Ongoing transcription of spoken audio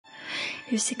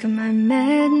You're sick of my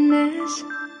madness.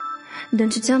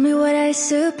 Don't you tell me what I'm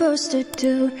supposed to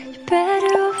do. You're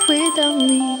better off without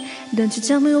me. Don't you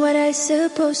tell me what I'm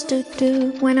supposed to do.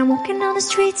 When I'm walking on the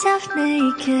streets half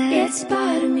naked, it's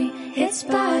part of me, it's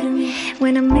part of me.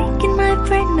 When I'm making my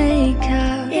brain make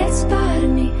out, it's part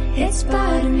of me, it's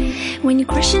part of me. When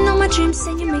you're crushing all my dreams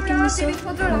and you're making me so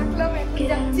cool.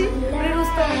 Get out of my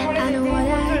life. I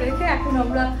know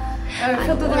what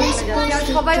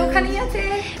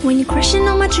When you're crushing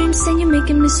all my dreams and you're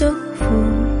making me so fool.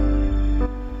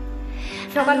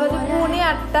 সকাল বাজে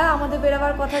 7:45 আমাদের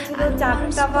বেরোবার কথা ছিল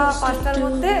 4টা বা 5টার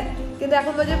মধ্যে, কিন্তু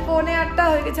এখন বাজে 7:45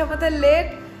 হয়ে গেছে আমাদের লেট।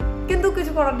 কিন্তু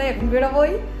কিছু করার নেই, এখন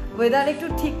বেরোবোই। ওয়েদার একটু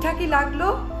ঠিকঠাকই লাগলো।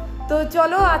 তো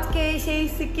চলো আজকে সেই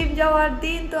সিকিম যাওয়ার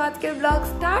দিন, তো আজকের ব্লগ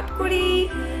স্টার্ট করি।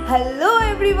 Hello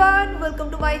everyone, welcome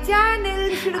to my channel.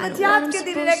 শুরু করছি আজকে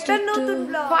দিনের একটা নতুন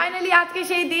ব্লগ। ফাইনালি আজকে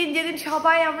সেই দিন যেদিন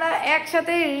সবাই আমরা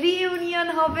একসাথে রিইউনিয়ন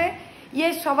হবে।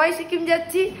 সবাই সিকিম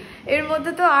যাচ্ছি। এর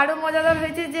মধ্যে তো আরো মজাদার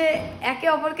হয়েছে যে একে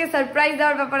অপরকে সারপ্রাইজ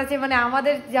দেওয়ার ব্যাপার আছে। মানে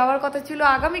আমাদের যাওয়ার কথা ছিল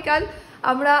আগামীকাল,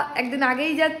 আমরা একদিন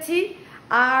আগেই যাচ্ছি।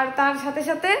 আর তার সাথে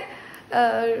সাথে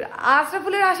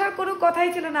আশরাফুলের আসার কোনো কথাই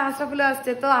ছিল না, আশরাফুলে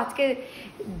আসছে। তো আজকে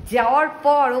যাওয়ার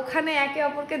পর ওখানে একে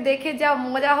অপরকে দেখে যা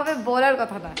মজা হবে বলার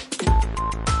কথা না।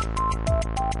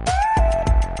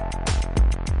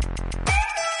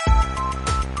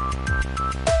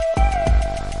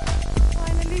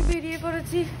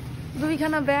 পড়েছি,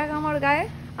 2খানা ব্যাগ আমার গায়ে।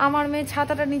 আমার মেয়ে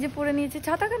ছাতাটা নিজে পরে নিয়েছে।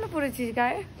 ছাতা কেন পরেছিস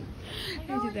গায়ে?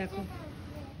 এই যে দেখো,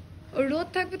 রোদ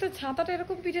থাকবে তো ছাতাটা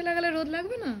এরকম পিঠে লাগালে রোদ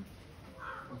লাগবে না।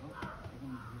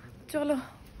 চলো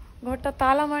ঘরটা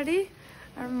তালা মারি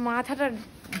আর মাথাটা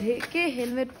ঢেকে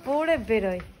হেলমেট পরে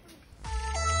বেরোয়।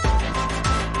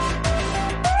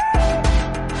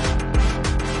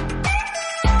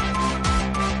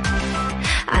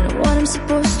 I know what I'm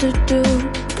supposed to do.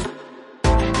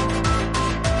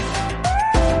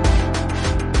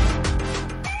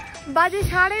 বাজে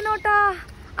 9:30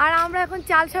 আর আমরা এখন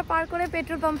চালসা পার করে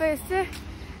পেট্রোল পাম্পে এসছে।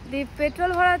 দীপ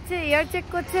পেট্রোল ভরাচ্ছে, এয়ার চেক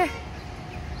করছে।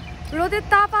 রোদের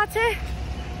তাপ আছে,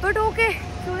 বাট ওকে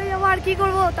চলে যাবো। আর কি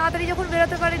করবো, তাড়াতাড়ি যখন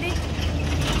বেরোতে পারিনি।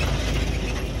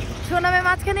 সোনামে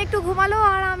মাঝখানে একটু ঘুমালো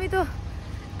আর আমি তো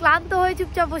ক্লান্ত হয়ে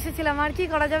চুপচাপ বসেছিলাম। আর কি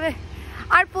করা যাবে।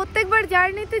 আর প্রত্যেকবার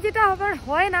জার্নিতে যেটা আবার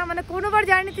হয় না, মানে কোনোবার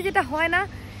জার্নিতে যেটা হয় না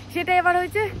সেটা এবার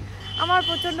হয়েছে। আমার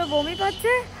প্রচণ্ড বমি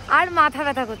পাচ্ছে আর মাথা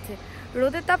ব্যথা করছে।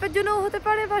 রোদের তাপের জন্যও হতে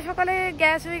পারে, বা সকালে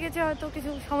গ্যাস হয়ে গেছে, হয়তো কিছু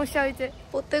সমস্যা হয়েছে।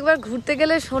 প্রত্যেকবার ঘুরতে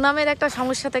গেলে সোনামের একটা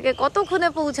সমস্যা থাকে, কতক্ষণে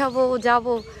পৌঁছাবো যাব।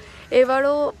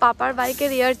 এবারও পাপার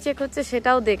বাইকের এয়ার চেক হচ্ছে,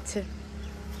 সেটাও দেখছে,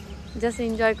 জাস্ট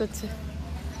এনজয় করছে।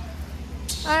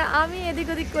 আর আমি এদিক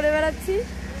ওদিক করে বেড়াচ্ছি,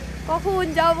 কখন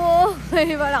যাব।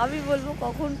 এবার আমি বলবো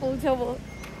কখন পৌঁছাবো।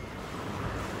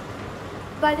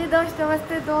 বাজে 10টা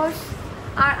বাজতে 10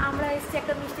 আর আমরা এসছি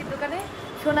একটা মিষ্টির দোকানে।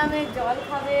 সোনামে জল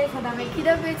খাবে, সোনামে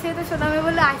খিদা পেয়েছে, তো সোনামে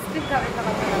বললে আইসক্রিম খাবে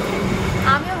সকালবেলা।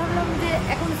 আমিও ভাবলাম যে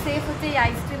এখন সেফ হচ্ছে এই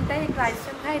আইসক্রিমটাই, একটু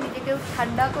আইসক্রিম খাই, নিজেকেও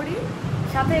ঠান্ডা করি,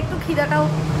 সাথে একটু খিদাটাও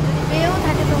যদি পেয়েও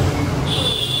থাকে তো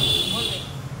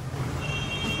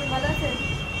ভালো আছে।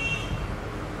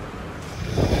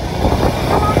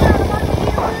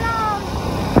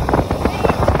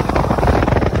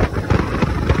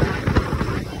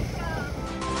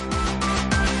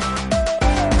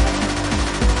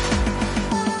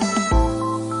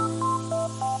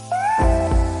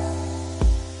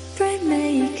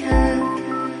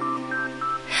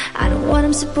 What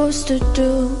I'm supposed to do.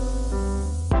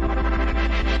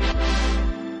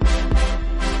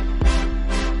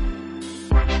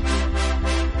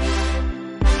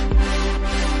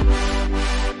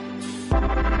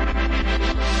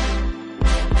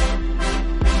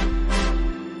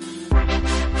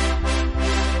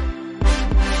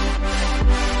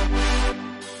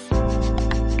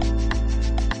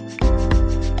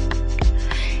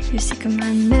 You're sick of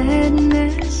my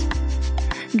madness.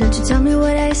 Don't you tell me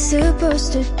what I'm supposed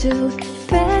to do. You're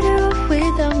better off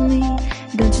without me.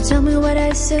 Don't you tell me what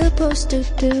I'm supposed to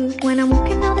do. When I'm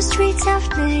walking on the streets half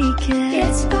naked,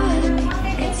 it's part of me,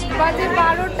 it's part of me. বাজে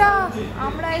 12টা,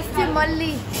 আমরা এসছি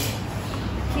মাল্লি।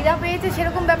 খিদা পেয়েছে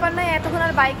সেরকম ব্যাপার নাই, এতক্ষণ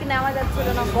আর bike নেওয়া যাচ্ছিল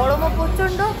না, গরমও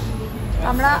প্রচণ্ড।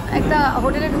 আমরা একটা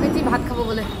হোটেলে ঢুকেছি ভাত খাবো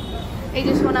বলে। এই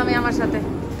যে সোনামে আমার সাথে,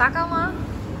 টাকা মা।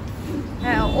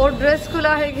 হ্যাঁ, ওর ড্রেস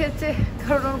খোলা হয়ে গেছে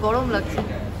কারণ ওর গরম লাগছে।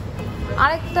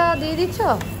 আরেকটা দিয়ে দিচ্ছ?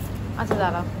 আচ্ছা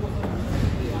দাঁড়াও,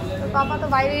 পাপা তো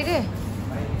বাইরেই রে।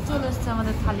 চলে এসছে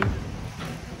আমাদের থালি,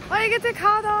 হয়ে গেছে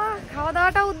খাওয়া দাওয়া। খাওয়া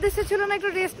দাওয়াটা উদ্দেশ্য ছিল না, একটু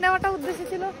রেস্ট নেওয়াটা উদ্দেশ্য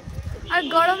ছিল। আর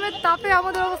গরমের তাপে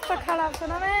আমাদের অবস্থা খারাপ।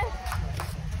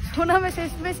 সোনামে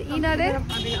শেষমেশ ইনারে,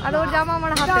 আর ওর জামা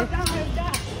আমার হাতে।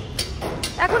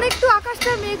 এখন একটু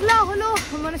আকাশটা মেঘলা হলো,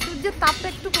 মানে সূর্যের তাপটা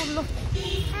একটু কমলো।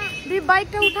 দিয়ে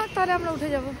বাইকটা উঠাক, তাহলে আমরা উঠে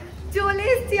যাব। চলে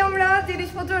এসছি আমরা,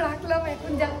 জিনিসপত্র রাখলাম,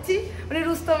 এখন যাচ্ছি মানে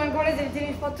রুস্তমের ঘরে যে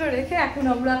জিনিসপত্র রেখে এখন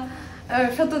আমরা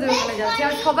সত্যদের ওখানে যাচ্ছি।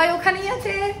 আর সবাই ওখানেই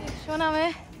আছে শোনামে।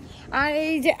 আর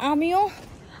এই যে আমিও,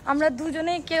 আমরা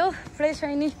দুজনেই কেউ ফ্রেশ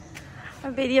হয়নি,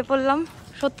 বেরিয়ে পড়লাম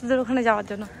সত্যদের ওখানে যাওয়ার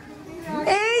জন্য।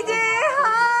 এই যে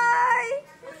হাই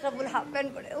সবুল হাফ প্যান্ট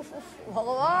পরে,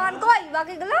 ভগবান কই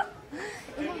বাকি গেল।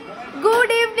 Good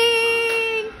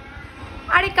evening.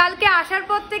 আরে কালকে আসার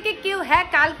পর থেকে কেউ, হ্যাঁ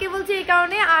কালকে বলছি এই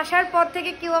কারণে, আসার পর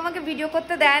থেকে কেউ আমাকে ভিডিও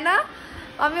করতে দেয় না।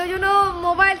 আমি ওই জন্য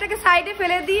মোবাইলটাকে সাইডে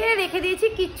ফেলে দিয়ে রেখে দিয়েছি,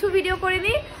 কিচ্ছু ভিডিও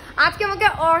করিনি। আজকে আমাকে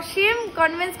অসীম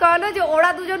কনভিন্স করালো যে ওরা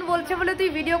দুজন বলছে বলে তুই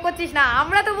ভিডিও করছিস না,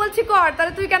 আমরা তো বলছি কর,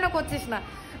 তাহলে তুই কেন করছিস না।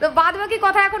 তো বাদ বাকি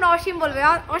কথা এখন অসীম বলবে।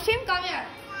 অসীম কামে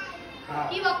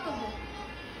কি বক্তব্য?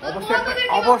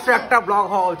 অবশ্যই একটা ব্লগ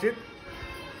হওয়া উচিত।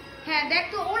 হ্যাঁ দেখ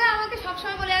তো, ওরা আমাকে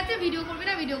সবসময় বলে যাচ্ছে ভিডিও করবি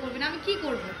না, ভিডিও করবি না। আমি কি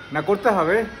করব? না করতে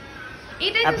হবে।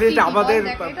 আমাদের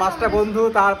 5টা বন্ধু,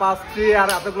 তার 5 স্ত্রী আর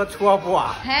এতগুলো ছোঁয়া পোয়া,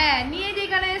 হ্যাঁ নিয়ে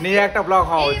যেখানে নিয়ে একটা ব্লগ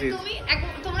হওয়া উচিত।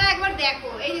 তোমরা একবার দেখো,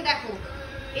 এই যে দেখো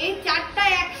এই 4টা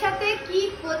একসাথে কি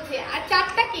করছে। আর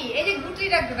 4টা কি, এই যে গুটি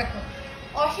রাখবে দেখো,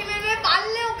 অসীমের মেয়ে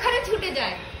পারলে ওখানে ছুটে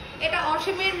যায়, এটা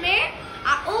অসীমের মেয়ে।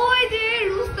 আর ওই যে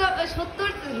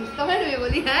রুস্তমের মেয়ে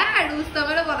বলি, হ্যাঁ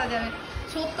রুস্তমেরও বলা যাবে,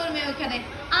 70 মেয়ে ওখানে।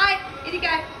 আয় এদিকে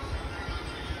আয়,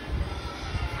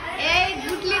 এই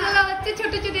গুটলি গুলো হচ্ছে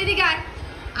ছোট ছোট, এদিকে আয়।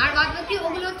 আর বাদ বাকি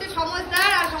ওগুলো হচ্ছে সমজদার,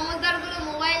 আর সমজদার গুলো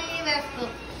মোবাইল নিয়ে ব্যস্ত।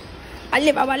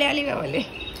 আলে বাবালে, আলে বাবালে,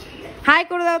 হাই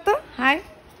করে দাও তো, হাই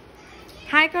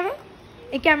হাই করো,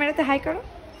 এই ক্যামেরাতে হাই করো।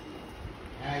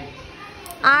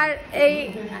 আর এই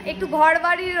একটু ঘর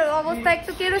বাড়ির অবস্থা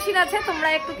একটু কেরোসিন আছে, তোমরা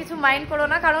একটু কিছু মাইন্ড করো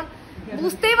না, কারণ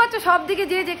বুঝতেই পারছো সব দিকে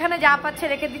যে যেখানে যা পাচ্ছে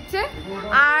রেখে দিচ্ছে।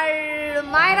 আর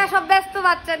মায়েরা সব ব্যস্ত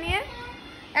বাচ্চা নিয়ে।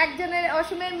 একজনের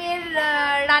অসীমের মেয়ের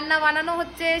রান্না বানানো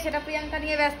হচ্ছে, সেটা প্রিয়াঙ্কা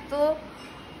নিয়ে ব্যস্ত।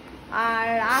 আর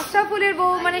আশরাফুলের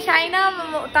বউ মানে শাইনা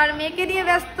তার মেয়েকে নিয়ে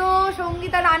ব্যস্ত,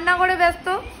 সঙ্গীতা রান্না করে ব্যস্ত।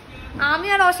 আমি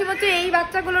আর অসীম হচ্ছে এই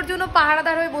বাচ্চাগুলোর জন্য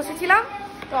পাহারাদার হয়ে বসেছিলাম।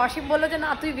 তো অসীম বললো যে না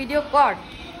তুই ভিডিও কর,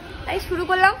 তাই শুরু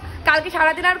করলাম। কালকে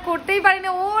সারাদিন আর করতেই পারি না,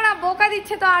 ওরা বোকা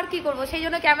দিচ্ছে, তো আর কি করবো, সেই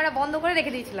জন্য ক্যামেরা বন্ধ করে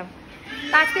রেখে দিয়েছিলাম।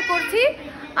 আজকে করছি,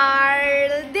 আর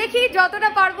দেখি যতটা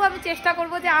পারবো আমি চেষ্টা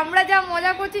করবো যে আমরা যা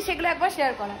মজা করছি সেগুলো একবার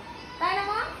শেয়ার করা, তাই না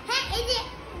মা? হ্যাঁ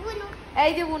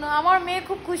এই যে বুনো আমার মেয়ে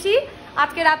খুব খুশি।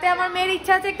 আজকে রাতে আমার মেয়ের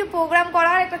ইচ্ছা আছে একটু প্রোগ্রাম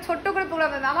করার, একটা ছোট্ট করে প্রোগ্রাম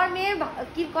হবে। আমার মেয়ে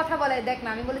কি কথা বলে দেখ না,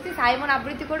 আমি বলেছি সাইমন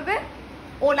আবৃত্তি করবে,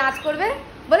 ও নাচ করবে,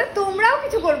 বলে তোমরাও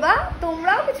কিছু করবা,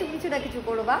 তোমরাও কিছু না কিছু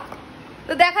করবা।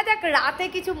 তো দেখা যাক রাতে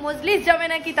কিছু মজলিস জমে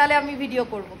নাকি, তাহলে আমি ভিডিও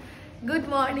করব। Good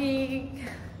morning.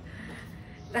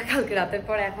 কালকে রাতের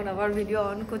পর এখন আবার ভিডিও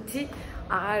অন করছি।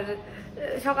 আর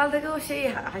সকাল থেকেও সেই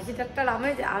হাসি ঠাট্টার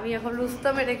আমেজ। আমি এখন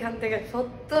রুস্তমের এখান থেকে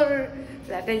 70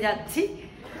 ফ্ল্যাটে যাচ্ছি।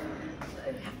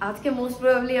 আজকে মোস্ট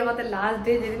প্রবাবলি আমাদের লাস্ট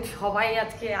ডে, যেদিন সবাই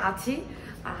আজকে আছি,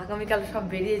 আর আগামীকাল সব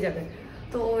বেরিয়ে যাবে।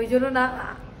 তো ওই জন্য না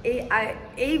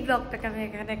এই ব্লগটাকে আমি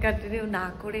এখানে কন্টিনিউ না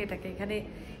করে এটাকে এখানে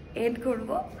এন্ড করব।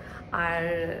 আর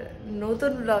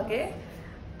নতুন ব্লগে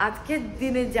আজকের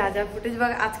দিনে যা যা ফুটেজ বা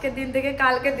আজকের দিন থেকে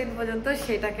কালকের দিন পর্যন্ত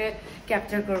সেটাকে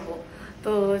ক্যাপচার করব।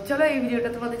 তো চলো, এই ভিডিওটা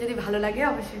তোমাদের যদি ভালো লাগে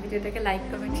অবশ্যই ভিডিওটাকে লাইক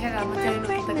কমেন্ট শেয়ার, আমার চ্যানেল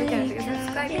নতুন থাকলে চ্যানেলটাকে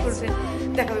সাবস্ক্রাইব করবেন।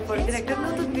 দেখা হবে পরের দিন একটা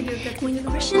নতুন ভিডিওতে।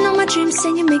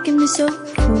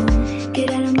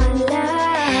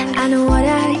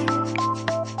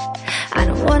 I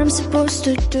know what I'm supposed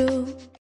to do.